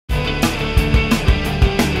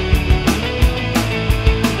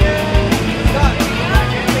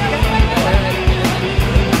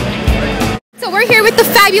we're here with the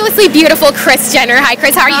fabulously beautiful Kris Jenner. Hi,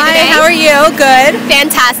 Kris. How are you today? Hi, how are you? Good.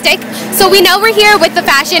 Fantastic. So we know we're here with the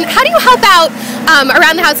fashion. How do you help out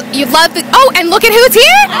around the house? You love the... Oh, and look at who's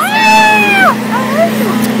here. Ah!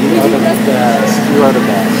 You are the best. You are the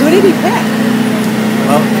best. Who did he pick?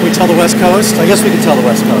 Well, can we tell the West Coast? I guess we can tell the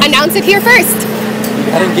West Coast. Announce it here first. We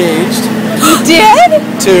got engaged He did?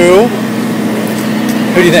 to...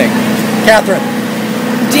 Who do you think? Catherine.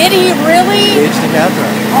 Did he really? Engaged to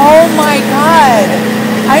Catherine. Oh my God.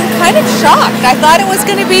 I'm kind of shocked. I thought it was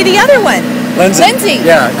going to be the other one. Lindsay.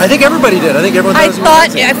 Yeah, I think everybody did. I think everyone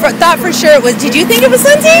thought it was thought for sure it was. Did you think it was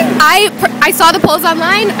Lindsay? I saw the polls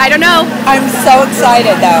online. I don't know. I'm so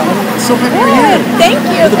excited though. So happy for you. Thank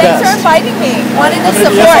you. You're the Thanks for best. inviting me. Wanted to Yes,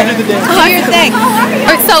 support. I did the dance. Do your thing.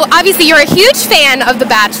 So obviously you're a huge fan of The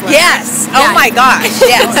Bachelor. Yes. Oh Yeah. my gosh.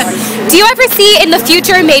 Yes. Do you ever see in the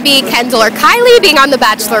future maybe Kendall or Kylie being on The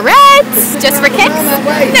Bachelorette just for kicks?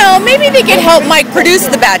 No, maybe they could help Mike produce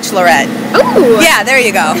The Bachelorette. Ooh. Yeah, there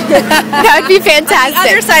you go. That would be fantastic.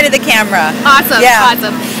 Other side of the camera. Awesome. Yeah.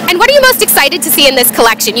 Awesome. And what are you most excited to see in this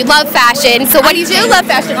collection? You love fashion, so what do you I do love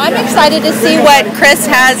fashion. I'm excited to see what Kris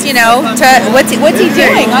has, you know, what's he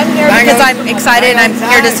doing. I'm here because I'm excited and I'm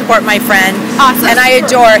here to support my friend. Awesome. And I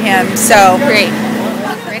adore him, so. Great.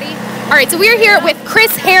 Ready? All right, so we're here with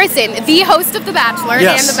Kris Harrison, the host of The Bachelor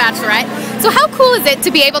Yes. and The Bachelorette. So how cool is it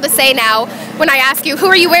to be able to say now, when I ask you, who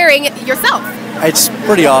are you wearing yourself? It's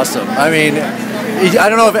pretty awesome. I mean, I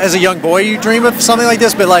don't know if as a young boy you dream of something like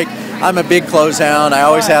this, but like, I'm a big clothes hound. I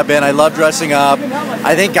always have been. I love dressing up.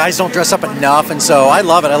 I think guys don't dress up enough, and so I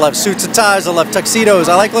love it. I love suits and ties. I love tuxedos.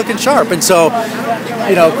 I like looking sharp. And so,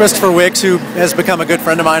 you know, Christopher Wicks, who has become a good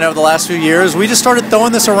friend of mine over the last few years, we just started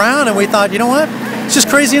throwing this around, and we thought, you know what? It's just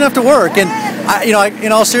crazy enough to work. And,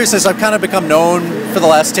 in all seriousness, I've kind of become known for the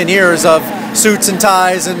last 10 years of suits and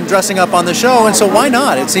ties and dressing up on the show, and so why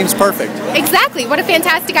not? It seems perfect. Exactly. What a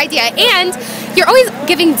fantastic idea. And you're always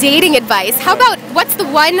giving dating advice. How about what's the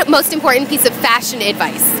one most important piece of fashion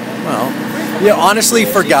advice? Well, honestly,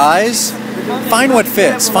 for guys, find what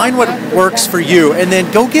fits. Find what works for you, and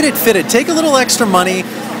then go get it fitted. Take a little extra money.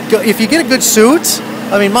 If you get a good suit,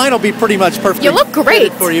 I mean, mine will be pretty much perfect. You look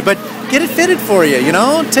great for you, but get it fitted for you. You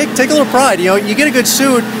know, take a little pride. You know, you get a good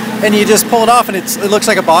suit and you just pull it off, and it looks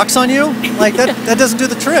like a box on you. Like that doesn't do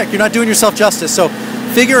the trick. You're not doing yourself justice. So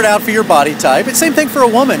figure it out for your body type. It's the same thing for a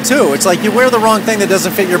woman too. It's like you wear the wrong thing that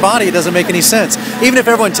doesn't fit your body, it doesn't make any sense. Even if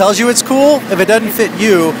everyone tells you it's cool, if it doesn't fit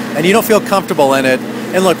you and you don't feel comfortable in it.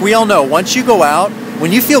 And look, we all know once you go out,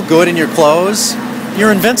 when you feel good in your clothes,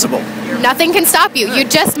 you're invincible. Nothing can stop you. You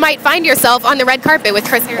just might find yourself on the red carpet with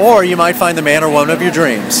Kris Harrison. Or you might find the man or woman of your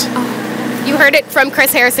dreams. You heard it from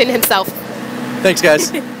Kris Harrison himself. Thanks,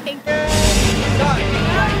 guys.